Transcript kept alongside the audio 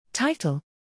Title: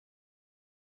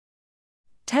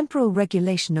 Temporal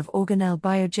Regulation of Organelle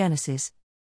Biogenesis.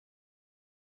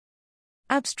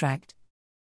 Abstract: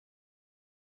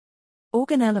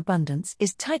 Organelle abundance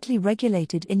is tightly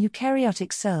regulated in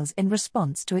eukaryotic cells in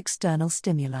response to external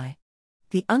stimuli.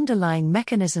 The underlying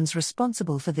mechanisms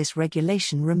responsible for this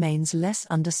regulation remains less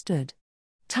understood.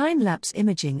 Time-lapse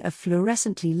imaging of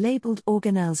fluorescently labeled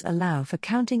organelles allow for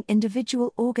counting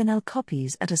individual organelle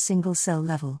copies at a single cell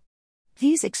level.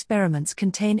 These experiments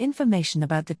contain information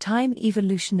about the time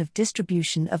evolution of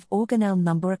distribution of organelle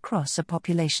number across a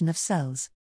population of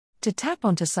cells. To tap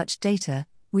onto such data,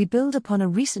 we build upon a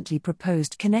recently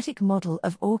proposed kinetic model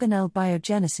of organelle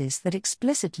biogenesis that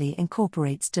explicitly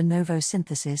incorporates de novo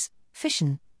synthesis,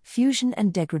 fission, fusion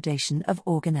and degradation of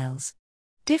organelles.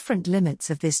 Different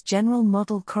limits of this general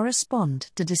model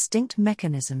correspond to distinct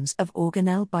mechanisms of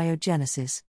organelle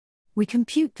biogenesis. We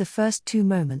compute the first two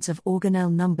moments of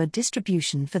organelle number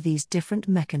distribution for these different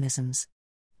mechanisms.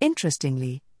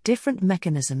 Interestingly, different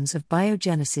mechanisms of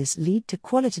biogenesis lead to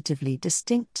qualitatively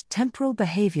distinct temporal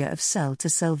behavior of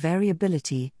cell-to-cell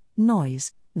variability,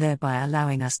 noise, thereby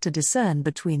allowing us to discern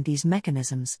between these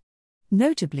mechanisms.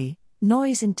 Notably,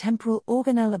 noise in temporal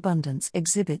organelle abundance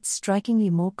exhibits strikingly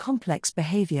more complex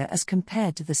behavior as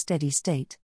compared to the steady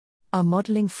state. Our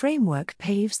modeling framework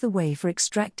paves the way for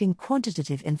extracting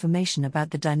quantitative information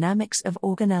about the dynamics of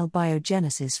organelle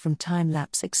biogenesis from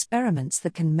time-lapse experiments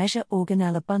that can measure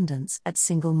organelle abundance at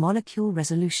single-molecule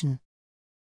resolution.